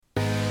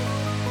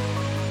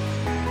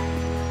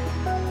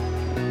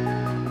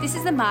This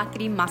is the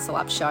Marketing Muscle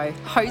Up Show,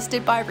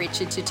 hosted by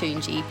Richard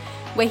Tutunji,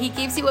 where he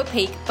gives you a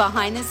peek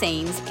behind the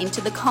scenes into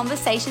the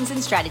conversations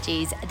and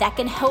strategies that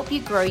can help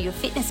you grow your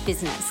fitness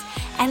business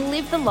and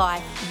live the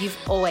life you've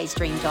always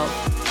dreamed of.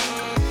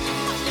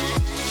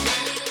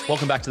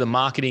 Welcome back to the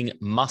Marketing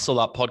Muscle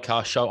Up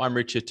podcast show. I'm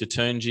Richard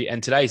Tutunji,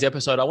 and today's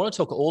episode, I want to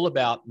talk all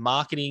about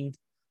marketing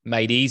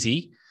made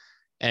easy,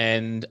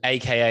 and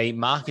AKA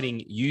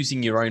marketing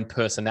using your own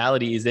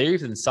personality. Is there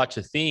even such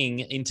a thing?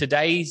 In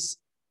today's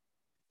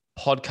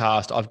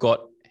podcast, I've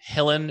got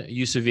Helen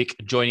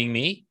Yusovic joining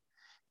me.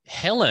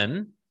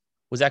 Helen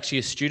was actually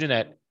a student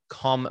at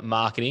Com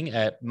Marketing,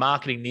 at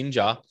Marketing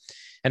Ninja,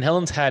 and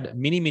Helen's had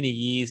many, many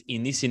years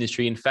in this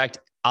industry. In fact,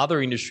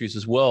 other industries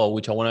as well,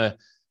 which I want to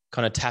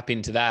kind of tap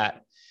into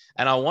that.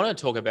 And I want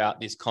to talk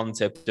about this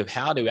concept of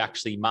how to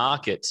actually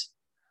market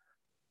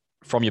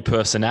from your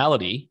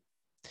personality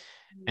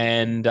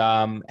and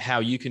how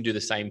you can do the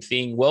same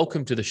thing.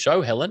 Welcome to the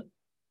show, Helen.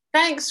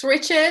 Thanks,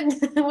 Richard.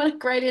 What a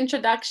great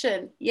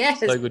introduction.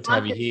 Yes. So good to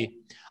have you here.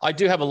 I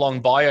do have a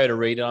long bio to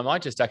read, and I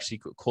might just actually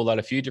call out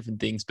a few different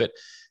things, but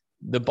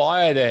the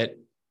bio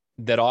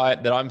that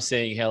I'm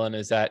seeing, Helen,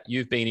 is that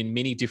you've been in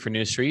many different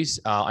industries.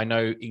 I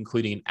know,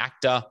 including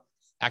an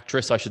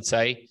actress, I should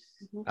say.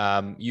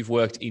 Mm-hmm. You've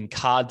worked in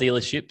car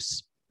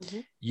dealerships. Mm-hmm.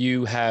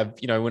 You have,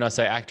 when I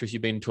say actress,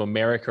 you've been to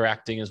America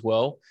acting as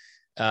well.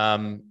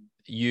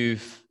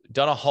 You've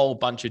done a whole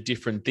bunch of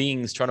different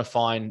things trying to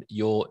find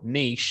your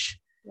niche.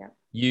 Yeah.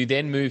 You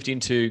then moved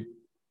into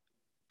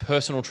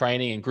personal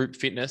training and group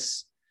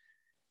fitness.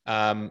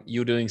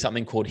 You're doing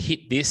something called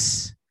Hit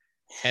This.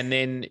 And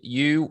then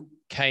you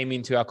came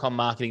into our Com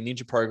Marketing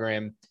Ninja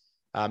program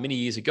many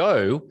years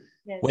ago,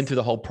 yes. Went through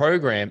the whole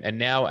program, and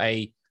now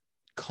a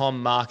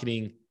Com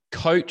Marketing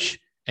coach.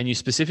 And you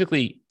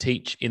specifically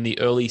teach in the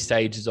early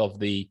stages of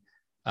the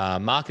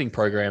marketing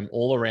program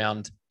all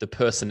around the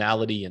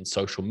personality and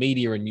social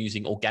media, and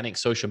using organic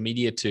social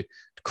media to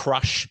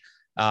crush,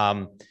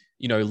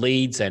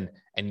 leads and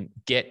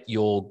get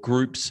your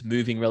groups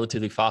moving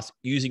relatively fast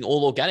using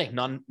all organic,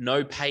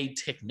 no paid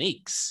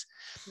techniques.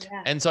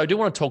 Yeah. And so I do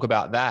want to talk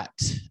about that,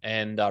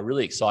 and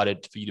really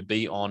excited for you to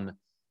be on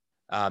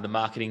the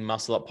Marketing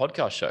Muscle Up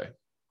podcast show.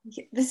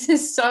 This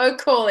is so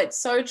cool.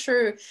 It's so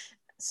true.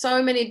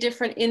 So many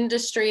different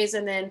industries,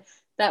 and then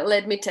that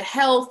led me to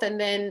health, and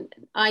then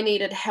I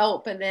needed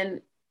help, and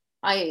then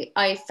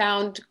I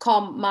found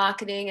Com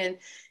Marketing, and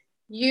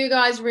you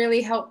guys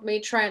really helped me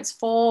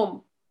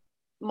transform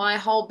my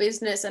whole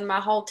business and my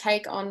whole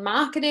take on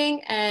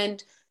marketing.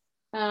 And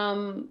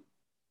then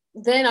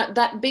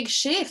that big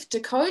shift to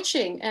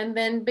coaching, and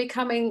then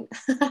becoming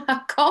a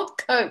comp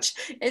coach.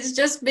 It's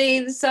just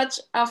been such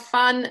a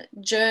fun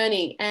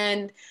journey.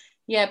 And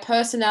yeah,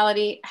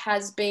 personality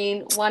has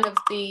been one of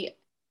the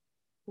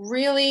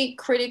really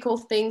critical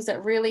things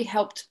that really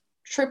helped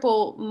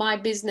triple my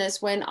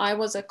business when I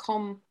was a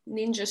Com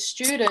Ninja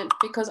student,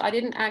 because I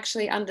didn't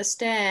actually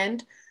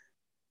understand,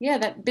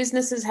 that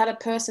businesses had a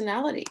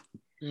personality.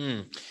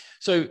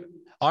 So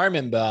I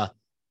remember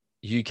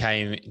you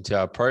came into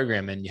our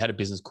program and you had a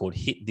business called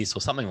Hit This or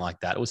something like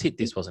that. It was Hit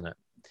This, wasn't it?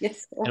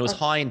 Yes. And it was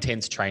high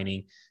intense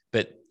training,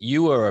 but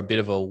you were a bit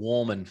of a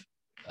warm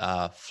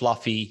and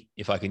fluffy,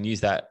 if I can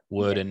use that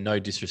word, and no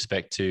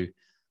disrespect to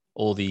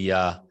all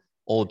the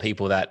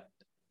people that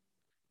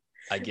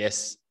I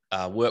guess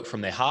work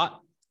from their heart.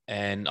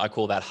 And I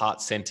call that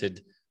heart-centered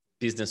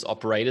business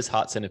operators,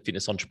 heart-centered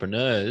fitness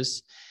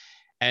entrepreneurs.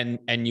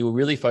 And you were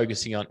really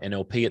focusing on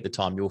NLP at the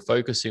time. You were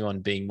focusing on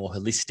being more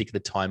holistic at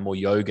the time, more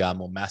yoga,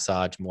 more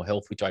massage, more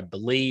health, which I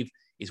believe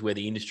is where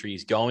the industry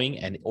is going,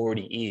 and it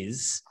already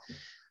is.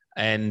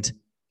 And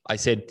I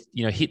said,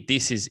 Hit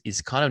This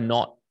is kind of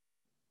not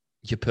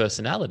your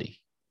personality.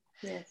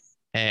 Yes.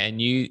 And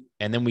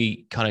then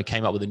we kind of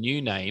came up with a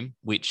new name,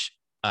 which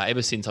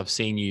ever since I've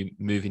seen you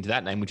move into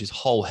that name, which is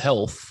Whole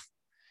Health,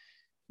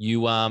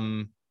 you're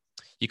kind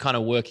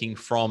of working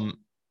from,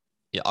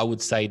 I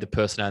would say, the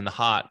personality and the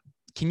heart.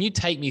 Can you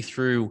take me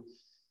through,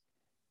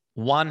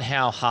 one,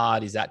 how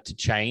hard is that to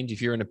change?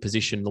 If you're in a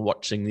position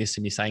watching this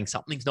and you're saying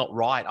something's not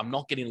right, I'm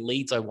not getting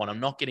leads I want, I'm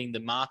not getting the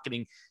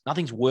marketing,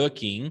 nothing's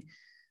working,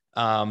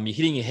 you're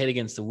hitting your head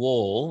against the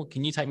wall.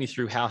 Can you take me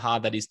through how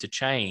hard that is to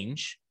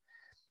change?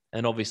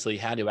 And obviously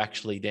how to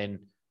actually then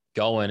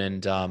go in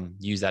and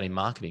use that in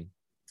marketing?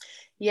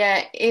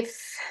 Yeah,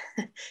 if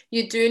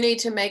you do need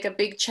to make a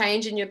big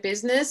change in your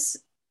business,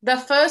 the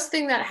first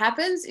thing that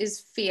happens is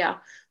fear.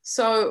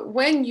 So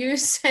when you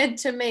said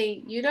to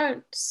me, you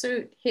don't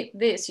Hit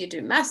This, you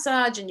do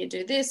massage and you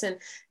do this, and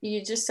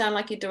you just sound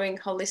like you're doing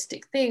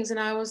holistic things. And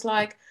I was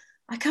like,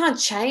 I can't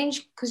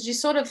change, because you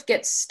sort of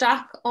get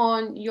stuck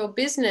on your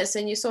business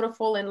and you sort of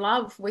fall in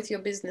love with your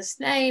business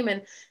name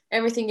and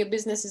everything your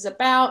business is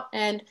about.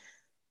 And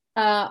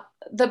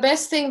the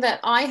best thing that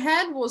I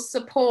had was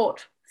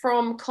support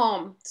from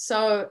Com.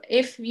 So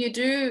if you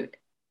do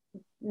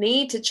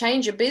need to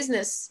change your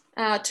business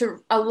to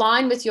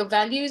align with your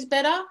values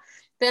better,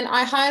 then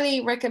I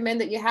highly recommend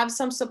that you have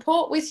some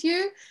support with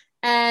you,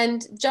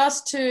 and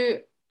just to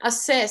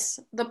assess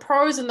the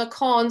pros and the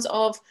cons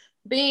of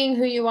being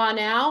who you are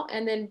now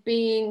and then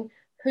being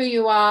who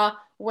you are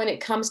when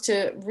it comes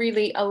to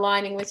really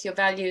aligning with your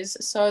values.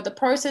 So the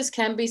process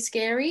can be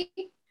scary,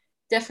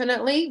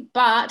 definitely,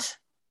 but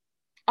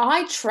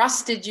I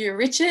trusted you,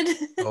 Richard.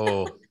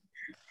 Oh,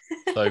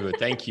 so good.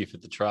 Thank you for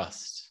the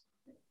trust.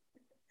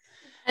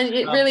 And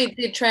it really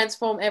did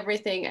transform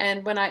everything.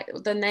 And when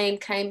the name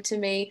came to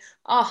me,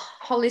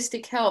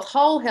 holistic health,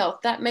 whole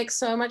health, that makes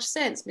so much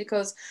sense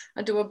because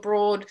I do a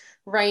broad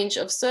range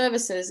of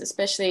services,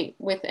 especially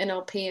with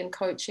NLP and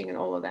coaching and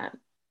all of that.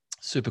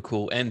 Super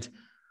cool. And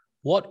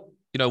what,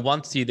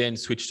 once you then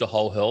switched to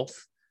whole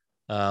health,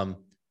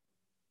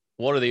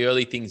 what are the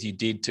early things you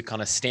did to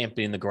kind of stamp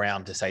it in the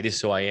ground to say, this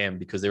is who I am?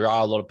 Because there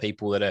are a lot of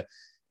people that are,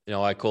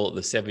 I call it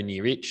the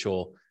 7-year itch,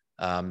 or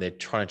they're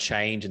trying to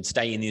change and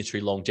stay in the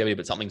industry longevity,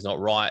 but something's not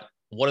right.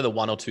 What are the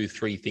 1 or 2,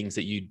 3 things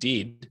that you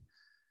did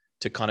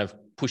to kind of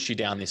push you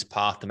down this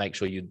path to make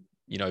sure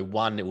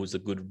one, it was a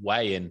good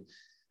way and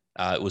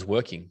it was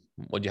working?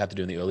 What did you have to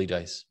do in the early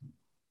days?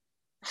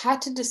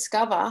 Had to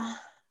discover,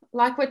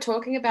 like we're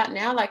talking about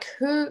now, like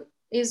who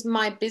is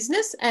my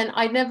business? And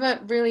I never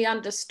really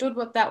understood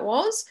what that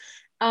was.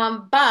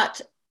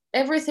 But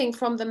everything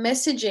from the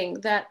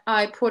messaging that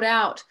I put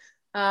out,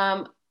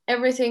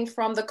 everything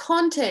from the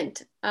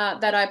content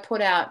that I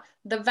put out,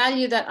 the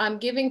value that I'm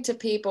giving to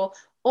people,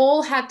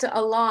 all had to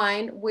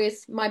align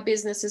with my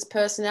business's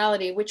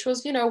personality, which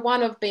was,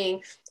 one of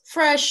being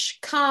fresh,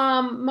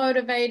 calm,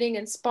 motivating,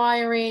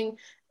 inspiring,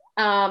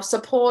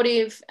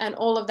 supportive, and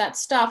all of that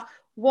stuff.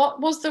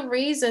 What was the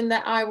reason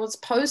that I was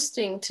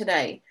posting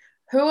today?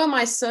 Who am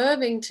I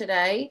serving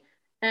today?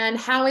 And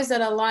how is that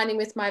aligning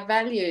with my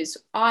values?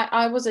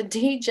 I was a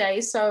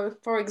DJ. So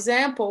for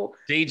example,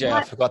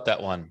 I forgot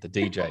that one, the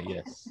DJ,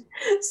 yes.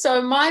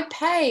 So my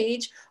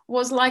page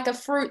was like a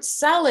fruit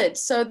salad.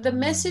 So the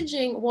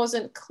messaging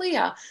wasn't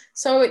clear.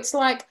 So it's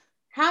like,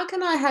 how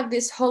can I have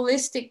this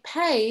holistic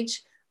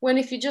page when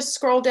if you just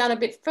scroll down a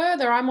bit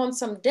further, I'm on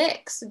some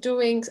decks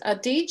doing a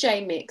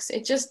DJ mix?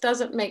 It just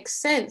doesn't make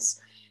sense.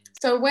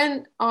 So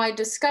when I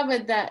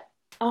discovered that,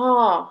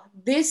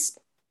 this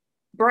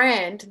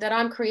brand that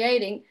I'm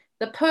creating,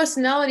 the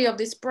personality of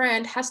this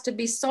brand has to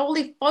be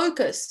solely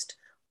focused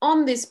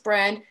on this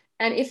brand.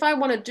 And if I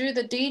want to do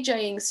the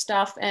DJing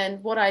stuff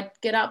and what I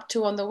get up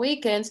to on the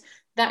weekends,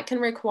 that can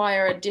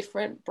require a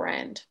different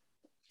brand.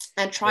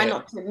 And try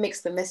not to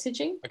mix the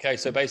messaging. Okay,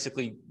 so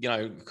basically,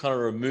 kind of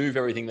remove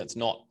everything that's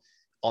not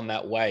on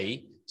that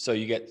way. So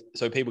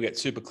people get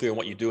super clear on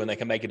what you do and they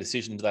can make a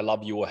decision. Do they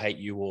love you or hate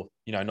you or,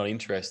 not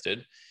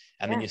interested?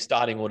 And then you're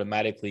starting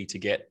automatically to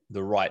get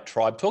the right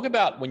tribe. Talk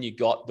about when you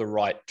got the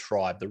right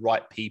tribe, the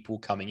right people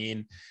coming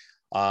in.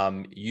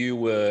 You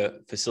were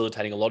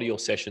facilitating a lot of your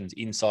sessions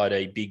inside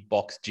a big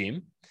box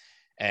gym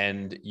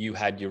and you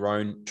had your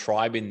own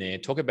tribe in there.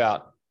 Talk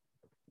about,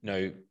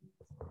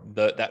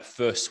 that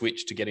first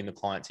switch to getting the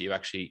clients that you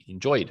actually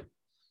enjoyed.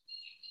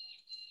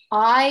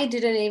 I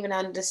didn't even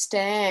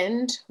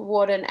understand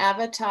what an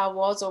avatar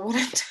was or what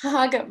a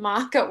target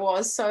market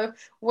was. So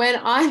when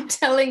I'm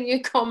telling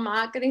you Com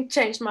Marketing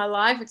changed my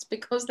life, it's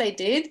because they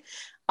did.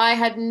 I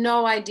had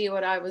no idea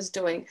what I was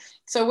doing.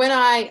 So when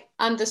I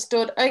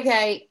understood,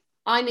 okay,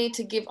 I need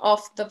to give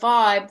off the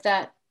vibe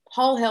that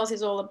whole health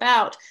is all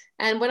about.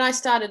 And when I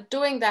started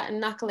doing that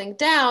and knuckling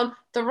down,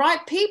 the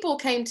right people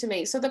came to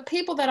me. So the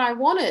people that I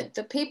wanted,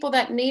 the people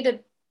that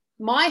needed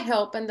my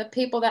help and the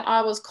people that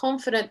I was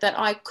confident that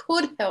I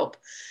could help.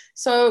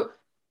 So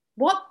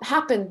what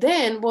happened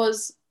then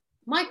was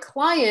my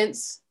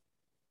clients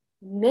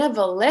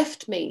never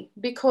left me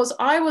because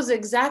I was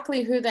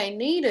exactly who they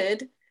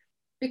needed,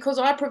 because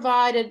I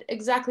provided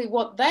exactly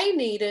what they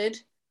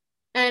needed.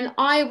 And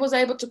I was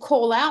able to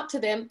call out to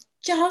them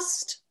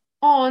just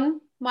on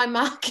my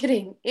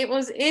marketing. It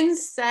was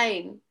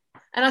insane.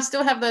 And I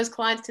still have those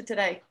clients to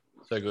today.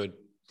 So good.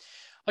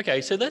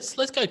 Okay, so let's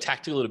go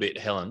tactical a little bit,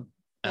 Helen.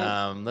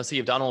 Let's say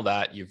you've done all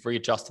that. You've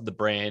readjusted the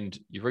brand.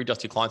 You've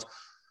readjusted your clients.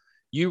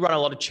 You run a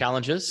lot of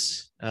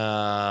challenges.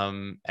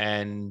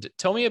 And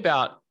tell me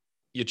about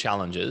your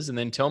challenges and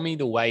then tell me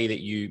the way that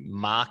you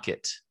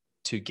market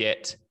to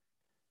get,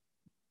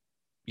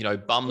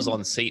 bums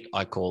on seat,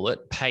 I call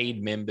it,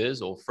 paid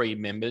members or free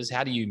members.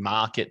 How do you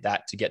market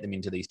that to get them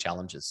into these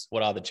challenges?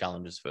 What are the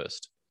challenges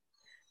first?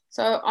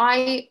 So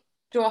I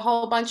do a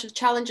whole bunch of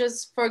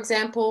challenges. For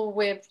example,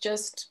 we've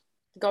just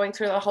going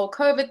through the whole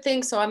COVID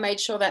thing. So I made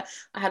sure that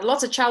I had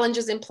lots of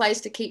challenges in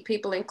place to keep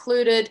people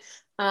included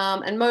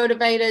and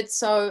motivated.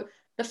 So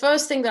the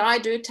first thing that I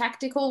do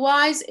tactical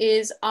wise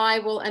is I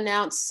will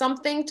announce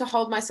something to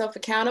hold myself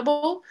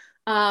accountable,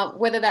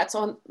 whether that's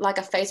on like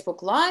a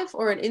Facebook Live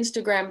or an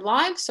Instagram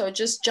Live. So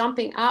just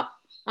jumping up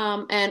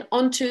and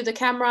onto the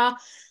camera,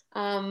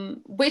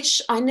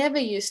 which I never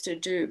used to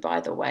do, by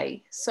the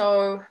way.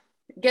 So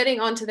getting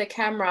onto the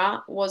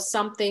camera was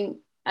something,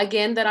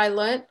 again, that I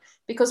learned,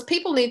 because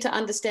people need to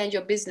understand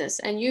your business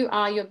and you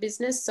are your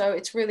business. So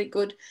it's really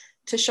good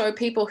to show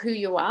people who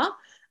you are.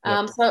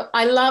 So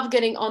I love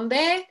getting on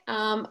there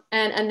and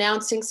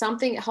announcing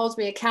something. It holds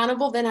me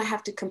accountable. Then I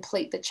have to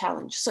complete the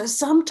challenge. So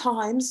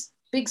sometimes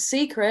big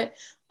secret,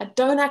 I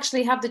don't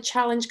actually have the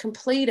challenge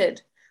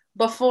completed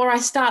before I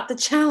start the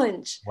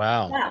challenge.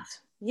 Wow. But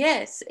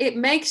yes, it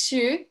makes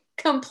you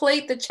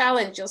complete the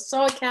challenge. You're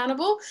so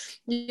accountable.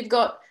 You've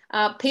got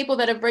people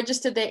that have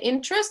registered their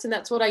interest, and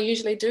that's what I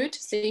usually do to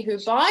see who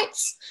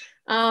bites.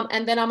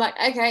 And then I'm like,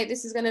 okay,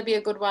 this is going to be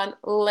a good one.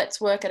 Let's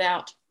work it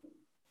out.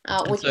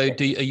 Are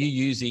you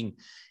using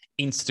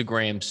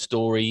Instagram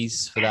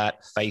stories for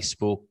that?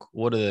 Facebook?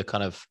 What are the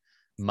kind of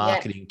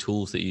marketing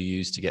tools that you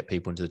use to get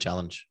people into the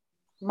challenge?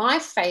 My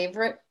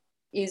favorite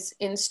is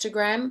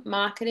Instagram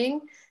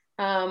marketing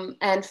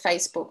and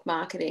Facebook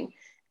marketing.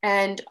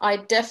 And I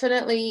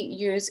definitely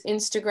use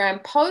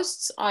Instagram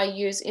posts. I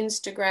use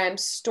Instagram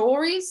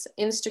stories,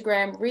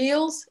 Instagram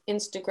reels,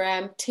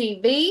 Instagram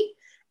TV,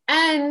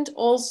 and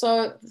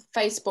also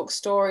Facebook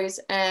stories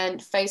and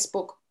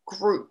Facebook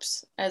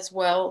groups, as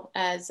well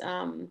as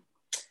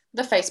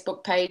the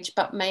Facebook page,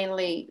 but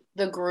mainly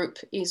the group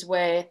is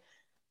where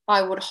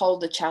I would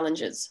hold the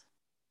challenges.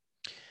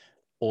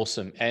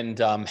 Awesome. And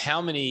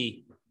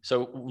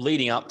so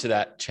leading up to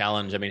that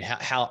challenge, I mean,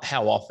 how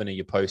often are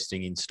you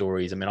posting in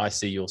stories? I mean, I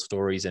see your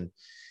stories and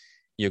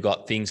you've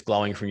got things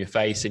glowing from your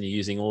face and you're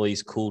using all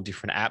these cool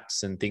different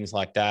apps and things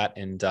like that.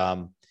 And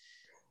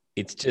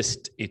it's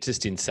just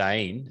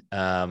insane.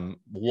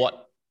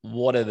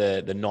 What are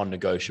the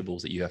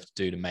non-negotiables that you have to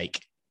do to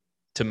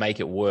make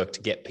it work,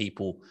 to get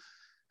people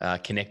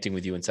connecting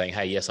with you and saying,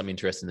 hey, yes, I'm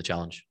interested in the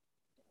challenge?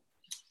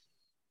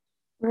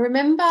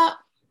 Remember,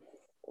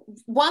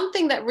 one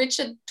thing that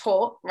Richard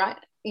taught, right,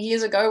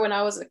 years ago when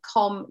I was a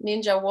comm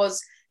ninja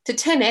was to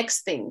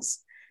 10x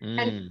things.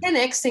 And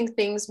 10xing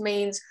things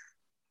means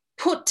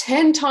put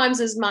 10 times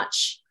as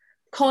much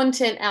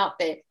content out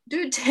there,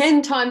 do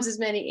 10 times as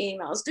many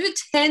emails, do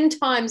 10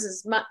 times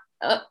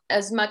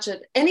as much of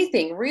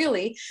anything,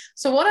 really.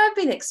 So what I've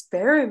been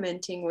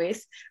experimenting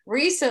with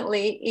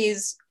recently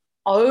is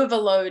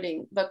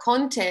overloading the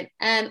content.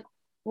 And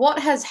what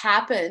has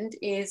happened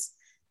is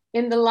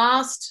in the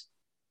last,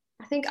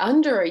 I think,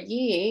 under a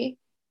year,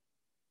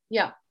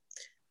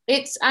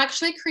 it's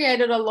actually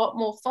created a lot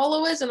more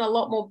followers and a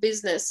lot more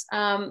business.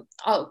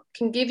 I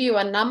can give you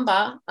a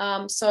number.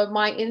 So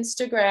my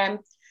Instagram,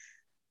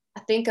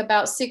 I think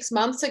about 6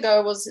 months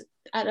ago, was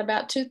at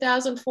about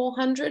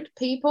 2,400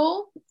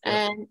 people. Yep.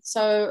 And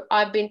so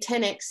I've been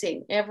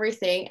 10xing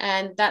everything,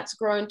 and that's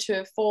grown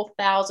to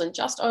 4,000,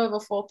 just over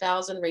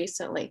 4,000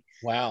 recently.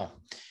 Wow.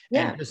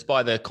 Yeah. And just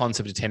by the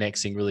concept of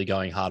 10xing, really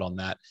going hard on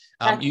that.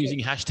 Using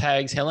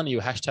hashtags, Helen, are you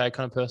a hashtag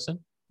kind of person?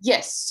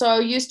 Yes. So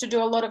used to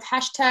do a lot of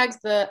hashtags.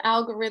 The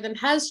algorithm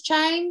has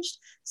changed.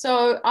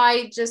 So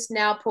I just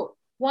now put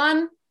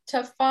 1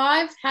 to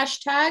 5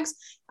 hashtags.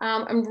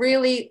 I'm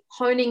really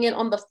honing in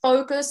on the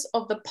focus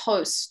of the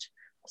post.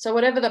 So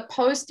whatever the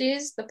post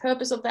is, the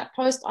purpose of that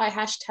post, I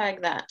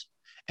hashtag that.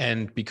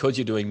 And because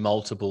you're doing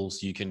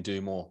multiples, you can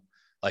do more.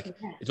 Like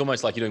It's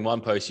almost like you're doing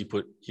one post, you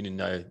put,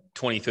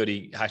 20,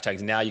 30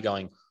 hashtags. Now you're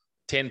going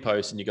 10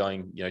 posts and you're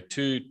going,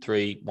 2,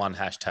 3, 1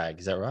 hashtag.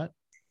 Is that right?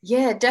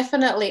 Yeah,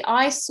 definitely.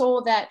 I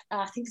saw that,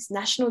 I think it's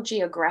National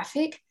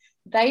Geographic.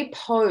 They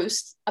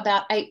post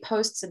about 8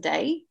 posts a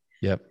day.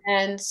 Yep.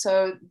 And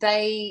so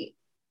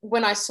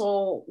when I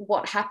saw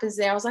what happens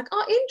there, I was like,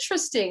 oh,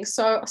 interesting.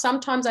 So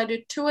sometimes I do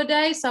 2 a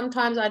day,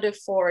 sometimes I do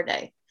 4 a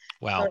day.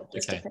 Wow.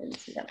 So okay.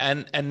 Yeah.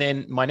 And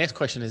then my next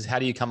question is, how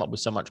do you come up with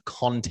so much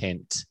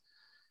content?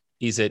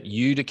 Is it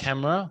you to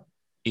camera?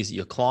 Is it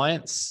your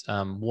clients?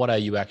 What are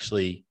you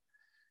actually,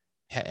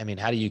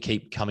 how do you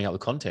keep coming up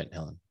with content,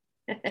 Helen?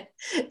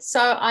 So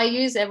I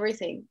use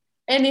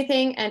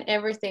anything and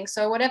everything.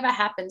 So whatever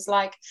happens,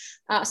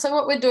 so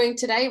what we're doing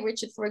today,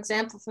 Richard, for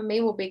example, for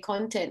me will be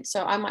content.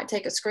 So I might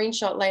take a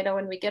screenshot later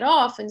when we get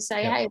off and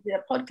say, hey, I did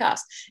a podcast.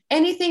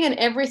 Anything and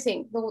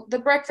everything, the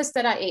breakfast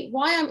that I eat,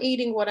 why I'm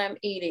eating what I'm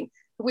eating,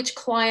 which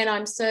client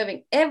I'm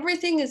serving,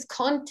 everything is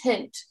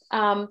content.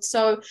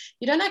 So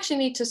you don't actually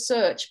need to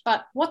search,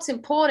 but what's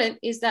important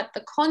is that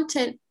the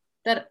content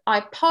that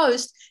I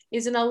post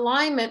is in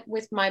alignment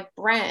with my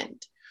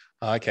brand.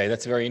 Okay,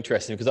 that's very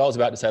interesting, because I was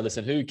about to say,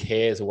 listen, who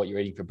cares what you're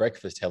eating for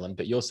breakfast, Helen?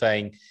 But you're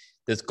saying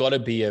there's got to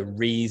be a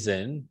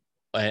reason,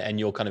 and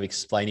you're kind of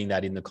explaining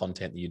that in the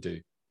content that you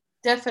do.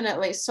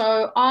 Definitely.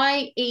 So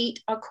I eat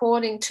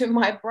according to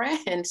my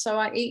brand. So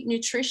I eat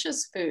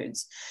nutritious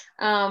foods.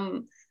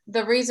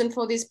 The reason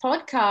for this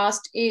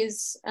podcast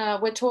is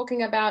we're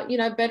talking about,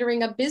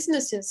 bettering a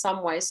business in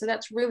some way. So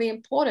that's really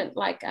important.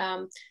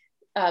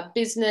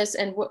 Business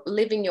and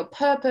living your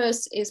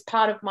purpose is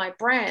part of my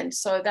brand.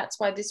 So that's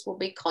why this will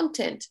be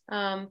content.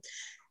 And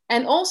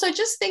also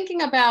just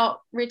thinking about,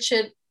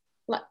 Richard,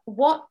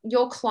 what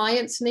your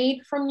clients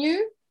need from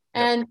you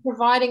and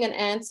providing an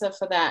answer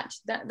for that.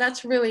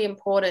 That's really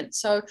important.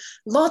 So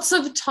lots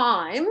of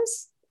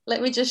times,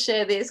 let me just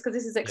share this because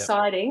this is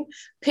exciting.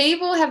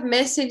 People have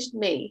messaged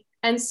me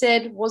and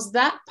said, was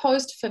that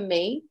post for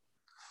me?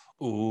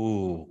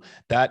 Ooh,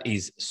 that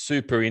is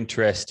super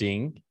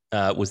interesting.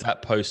 Was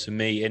that post for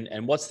me?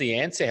 And what's the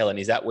answer, Helen?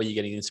 Is that where you're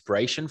getting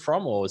inspiration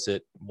from, or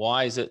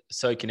why is it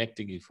so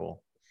connecting you for?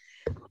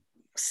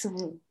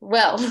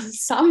 Well,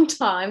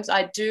 sometimes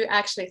I do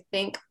actually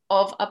think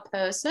of a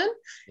person,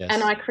 yes,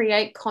 and I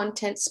create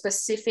content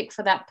specific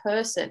for that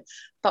person.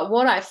 But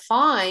what I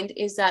find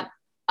is that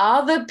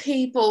other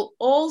people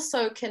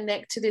also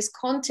connect to this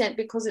content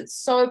because it's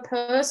so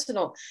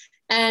personal.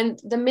 And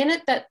the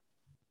minute that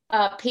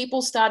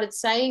people started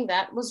saying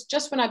that was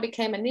just when I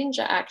became a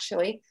ninja,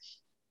 actually.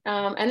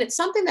 And it's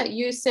something that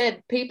you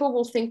said, people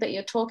will think that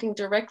you're talking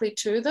directly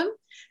to them.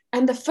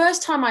 And the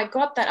first time I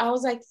got that, I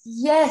was like,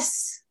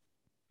 yes,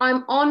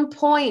 I'm on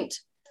point,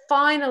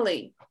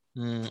 finally.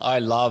 I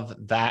love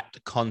that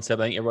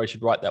concept. I think everybody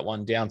should write that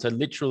one down. So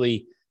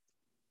literally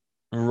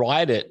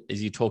write it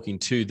as you're talking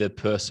to the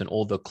person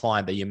or the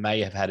client that you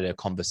may have had a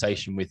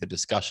conversation with, a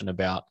discussion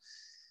about.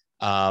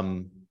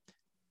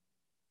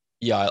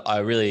 Yeah, I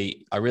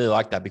really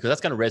like that because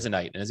that's going to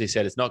resonate. And as you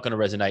said, it's not going to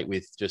resonate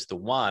with just the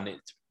one.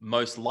 It's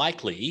most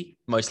likely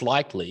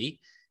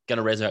going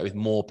to resonate with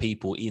more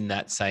people in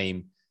that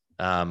same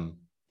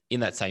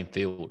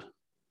field.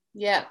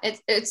 Yeah,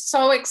 it's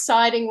so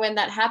exciting when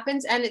that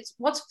happens. And it's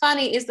what's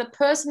funny is the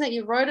person that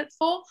you wrote it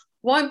for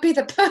won't be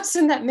the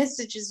person that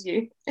messages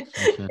you.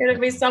 It'll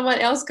be someone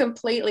else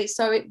completely.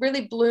 So it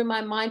really blew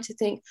my mind to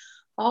think,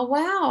 oh,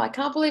 wow, I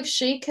can't believe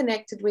she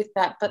connected with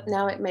that. But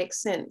now it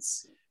makes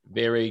sense.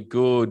 Very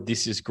good.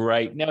 This is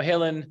great. Now,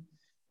 Helen,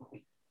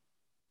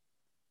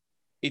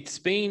 it's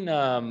been,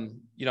 I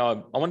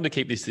wanted to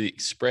keep this the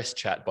express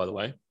chat, by the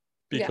way,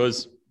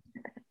 because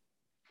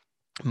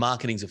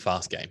marketing's a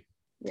fast game.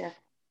 Yeah.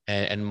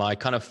 And my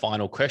kind of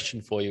final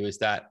question for you is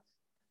that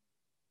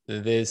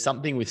there's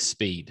something with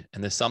speed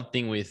and there's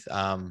something with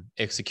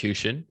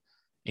execution.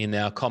 In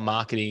our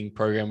marketing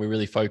program, we're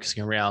really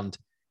focusing around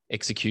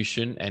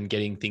execution and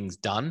getting things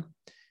done.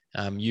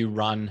 You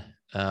run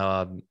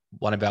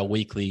one of our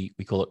weekly,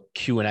 we call it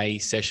Q&A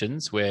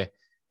sessions, where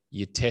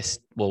you test,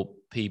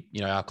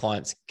 our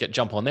clients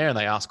jump on there and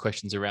they ask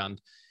questions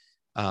around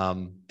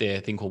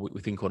their thing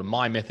called a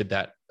My Method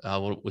that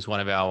was one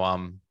of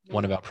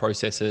our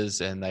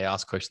processes, and they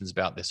ask questions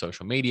about their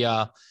social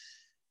media.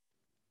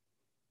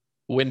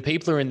 When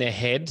people are in their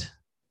head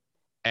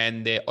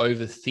and they're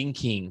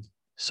overthinking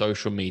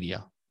social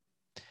media,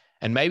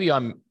 and maybe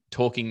I'm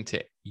talking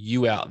to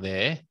you out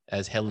there,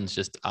 as Helen's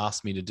just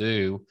asked me to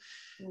do,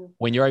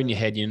 when you're in your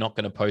head, you're not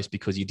going to post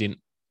because you didn't,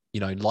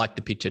 like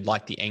the picture,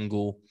 like the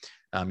angle,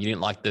 you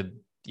didn't like the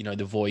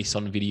voice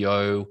on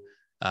video,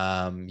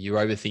 you're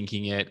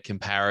overthinking it,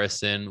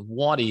 comparison.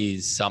 What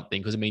is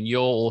something? Because you're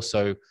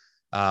also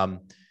an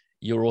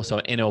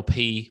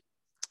NLP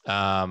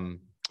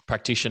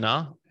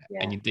practitioner,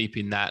 and you're deep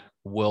in that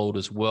world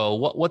as well.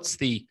 What's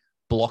the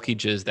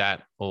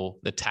blockages or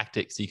the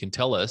tactics you can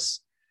tell us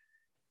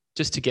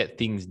just to get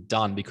things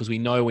done? Because we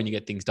know when you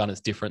get things done,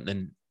 it's different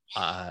than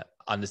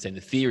understand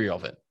the theory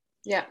of it.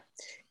 Yeah,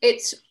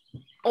 it's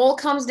all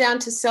comes down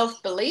to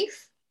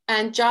self-belief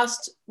and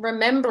just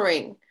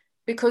remembering,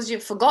 because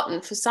you've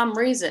forgotten for some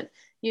reason.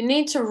 You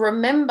need to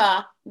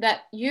remember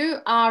that you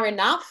are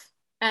enough,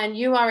 and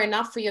you are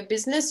enough for your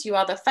business. You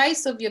are the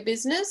face of your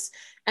business,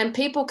 and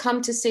people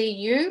come to see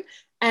you.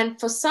 And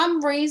for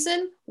some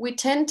reason, we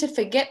tend to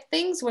forget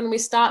things when we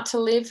start to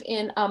live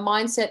in a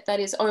mindset that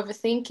is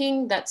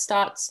overthinking, that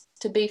starts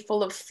to be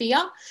full of fear.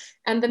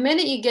 And the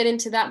minute you get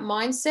into that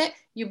mindset,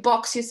 you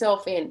box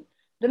yourself in.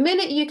 The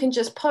minute you can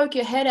just poke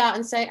your head out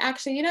and say,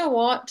 actually, you know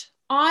what?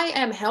 I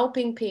am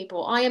helping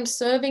people. I am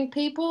serving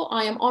people.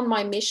 I am on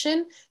my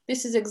mission.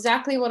 This is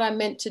exactly what I'm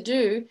meant to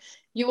do.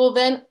 You will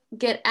then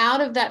get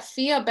out of that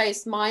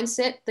fear-based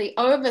mindset. The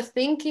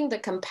overthinking, the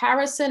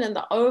comparison, and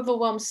the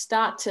overwhelm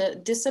start to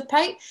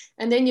dissipate.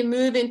 And then you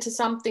move into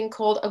something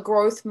called a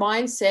growth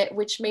mindset,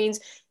 which means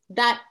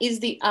that is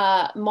the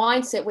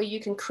mindset where you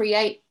can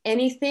create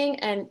anything,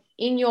 and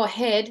in your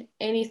head,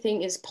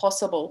 anything is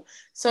possible.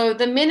 So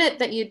the minute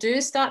that you do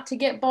start to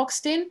get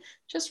boxed in,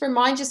 just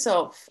remind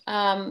yourself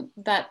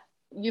that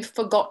you've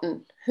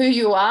forgotten who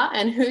you are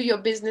and who your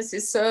business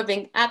is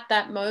serving at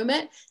that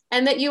moment,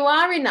 and that you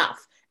are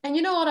enough. And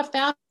you know what I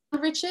found,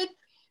 Richard?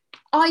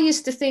 I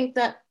used to think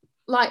that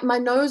like my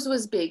nose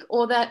was big,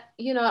 or that,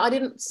 I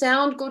didn't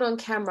sound good on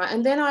camera.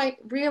 And then I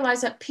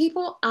realized that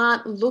people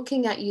aren't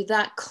looking at you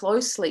that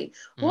closely.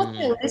 What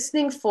they're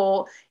listening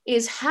for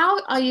is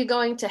how are you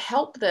going to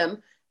help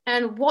them,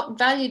 and what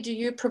value do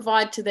you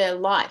provide to their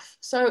life?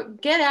 So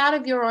get out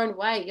of your own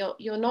way.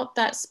 You're not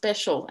that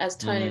special, as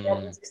Tony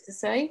Robbins used to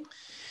say.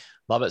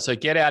 Love it. So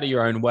get out of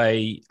your own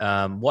way.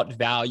 What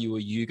value are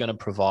you going to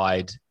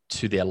provide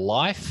to their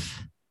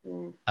life?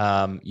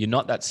 You're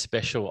not that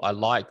special. I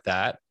like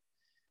that.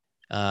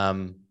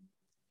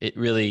 It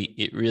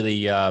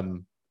really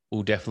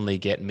will definitely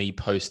get me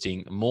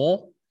posting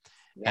more.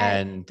 Yeah.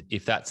 And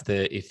if that's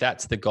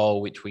the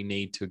goal, which we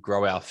need to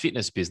grow our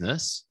fitness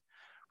business,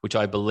 which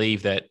I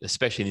believe that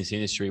especially in this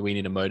industry, we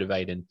need to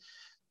motivate and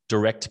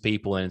direct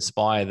people and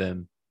inspire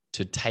them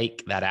to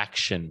take that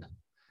action.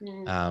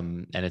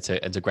 And it's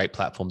a great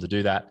platform to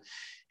do that.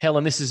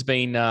 Helen, this has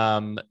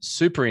been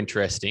super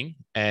interesting,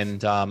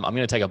 and I'm going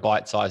to take a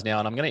bite size now,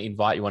 and I'm going to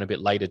invite you on a bit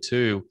later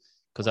too,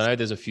 because I know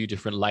there's a few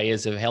different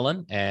layers of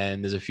Helen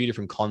and there's a few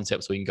different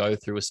concepts we can go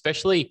through,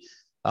 especially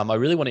I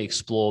really want to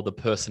explore the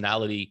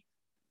personality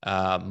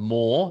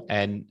more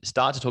and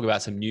start to talk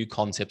about some new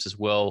concepts as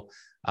well.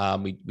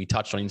 We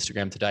touched on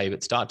Instagram today,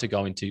 but start to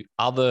go into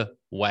other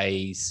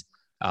ways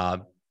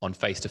on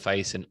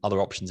face-to-face and other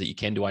options that you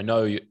can do. I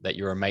know that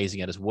you're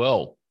amazing at as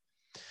well.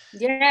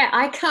 Yeah,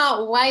 I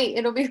can't wait.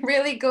 It'll be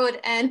really good.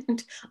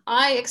 And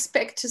I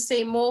expect to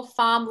see more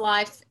farm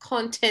life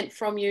content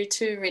from you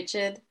too,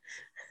 Richard.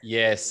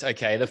 Yes.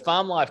 Okay. The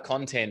farm life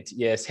content.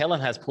 Yes.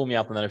 Helen has pulled me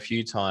up on that a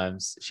few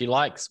times. She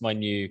likes my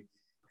new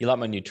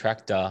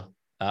tractor.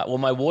 Well,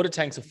 my water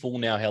tanks are full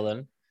now,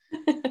 Helen.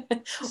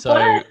 So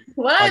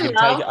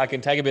I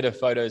can take a bit of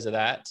photos of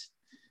that.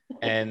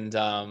 And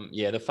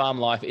the farm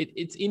life,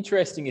 it's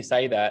interesting you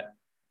say that.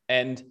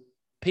 And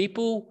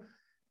people,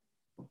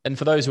 and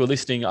for those who are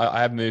listening, I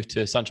have moved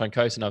to Sunshine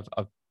Coast and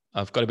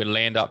I've got a bit of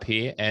land up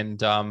here,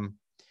 and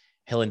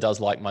Helen does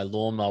like my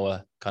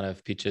lawnmower kind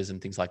of pictures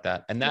and things like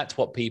that. And that's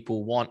what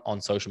people want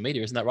on social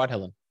media. Isn't that right,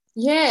 Helen?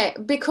 Yeah,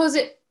 because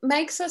it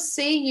makes us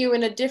see you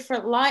in a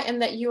different light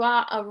and that you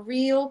are a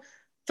real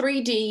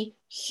 3D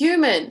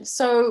human.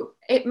 So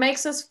it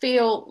makes us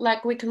feel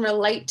like we can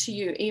relate to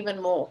you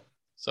even more.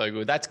 So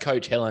good. That's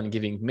Coach Helen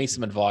giving me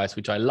some advice,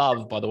 which I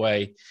love, by the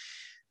way.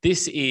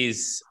 This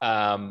is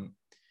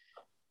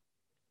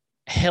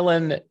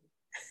Helen,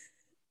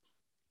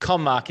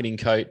 marketing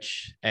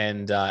coach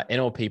and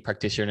NLP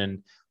practitioner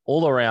and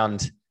all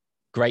around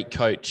great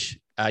coach.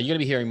 You're going to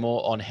be hearing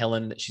more on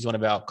Helen. She's one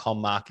of our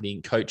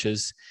marketing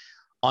coaches.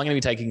 I'm going to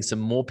be taking some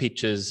more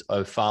pictures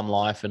of farm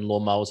life and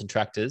lawnmowers and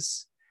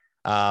tractors.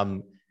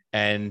 And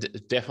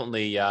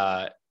definitely,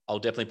 I'll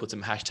definitely put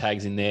some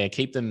hashtags in there.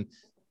 Keep them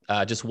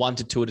just 1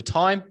 to 2 at a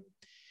time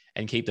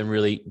and keep them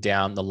really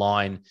down the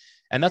line.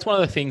 And that's one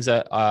of the things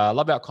that I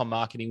love about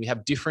marketing. We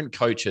have different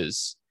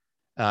coaches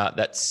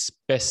that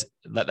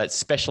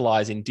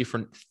specialize in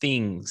different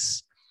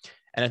things.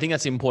 And I think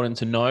that's important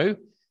to know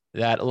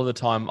that a lot of the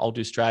time I'll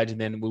do strategy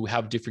and then we'll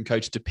have different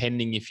coaches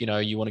depending if, you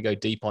want to go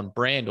deep on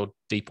brand or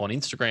deep on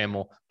Instagram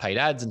or paid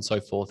ads and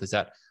so forth, is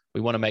that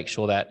we want to make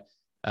sure that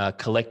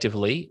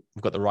collectively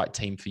we've got the right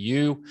team for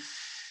you.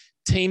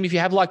 Team, if you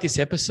have liked this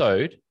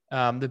episode,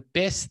 the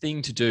best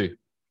thing to do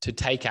to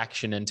take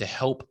action and to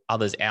help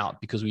others out,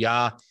 because we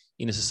are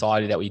in a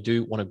society that we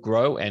do want to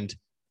grow and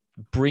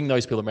bring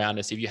those people around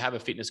us. If you have a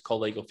fitness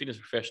colleague or fitness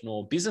professional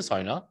or business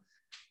owner,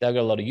 they'll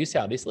get a lot of use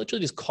out of this.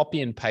 Literally just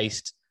copy and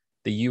paste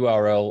the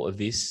URL of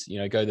this,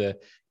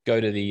 go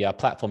to the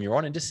platform you're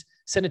on and just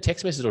send a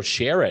text message or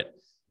share it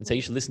and say,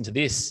 you should listen to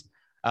this.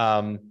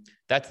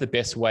 That's the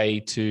best way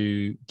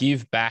to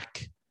give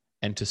back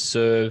and to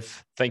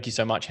serve. Thank you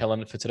so much,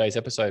 Helen, for today's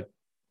episode.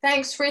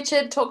 Thanks,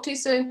 Richard. Talk to you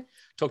soon.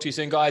 Talk to you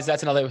soon, guys.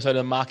 That's another episode of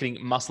the Marketing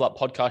Muscle Up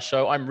podcast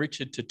show. I'm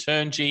Richard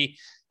Turnji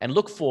and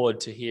look forward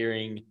to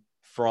hearing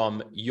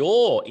from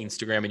your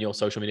Instagram and your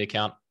social media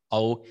account.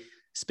 I'll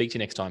speak to you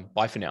next time.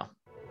 Bye for now.